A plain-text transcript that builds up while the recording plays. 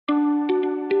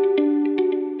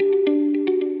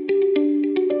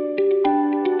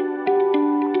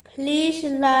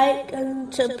like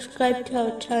and subscribe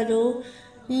to our channel.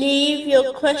 Leave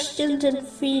your questions and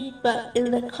feedback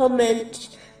in the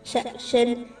comments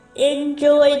section.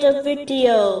 Enjoy the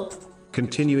video.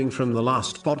 Continuing from the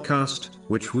last podcast,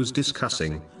 which was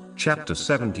discussing chapter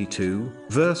 72,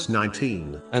 verse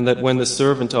 19. And that when the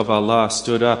servant of Allah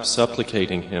stood up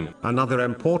supplicating him. Another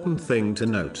important thing to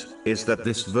note is that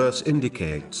this verse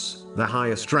indicates the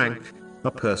highest rank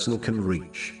a person can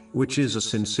reach, which is a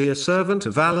sincere servant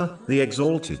of Allah, the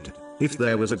Exalted. If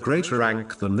there was a greater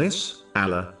rank than this,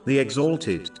 Allah, the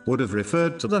Exalted, would have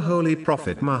referred to the Holy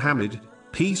Prophet Muhammad,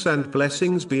 peace and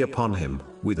blessings be upon him,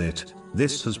 with it.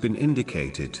 This has been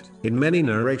indicated in many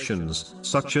narrations,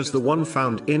 such as the one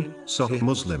found in Sahih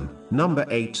Muslim, number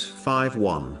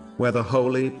 851, where the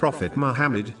Holy Prophet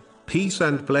Muhammad, peace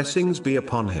and blessings be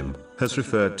upon him, has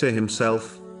referred to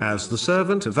himself as the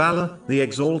servant of Allah, the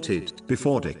Exalted,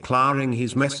 before declaring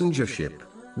his messengership.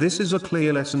 This is a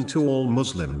clear lesson to all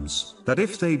Muslims, that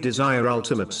if they desire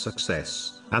ultimate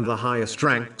success, and the highest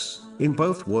ranks, in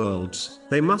both worlds,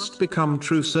 they must become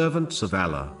true servants of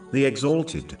Allah, the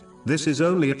Exalted. This is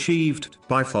only achieved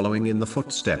by following in the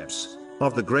footsteps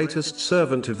of the greatest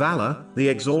servant of Allah, the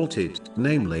Exalted,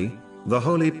 namely, the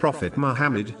Holy Prophet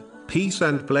Muhammad, peace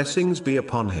and blessings be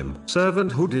upon him.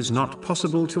 Servanthood is not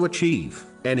possible to achieve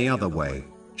any other way.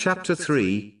 Chapter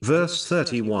 3, verse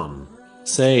 31.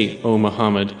 Say, O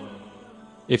Muhammad,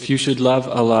 if you should love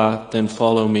Allah, then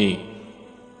follow me.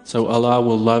 So Allah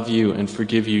will love you and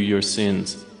forgive you your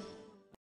sins.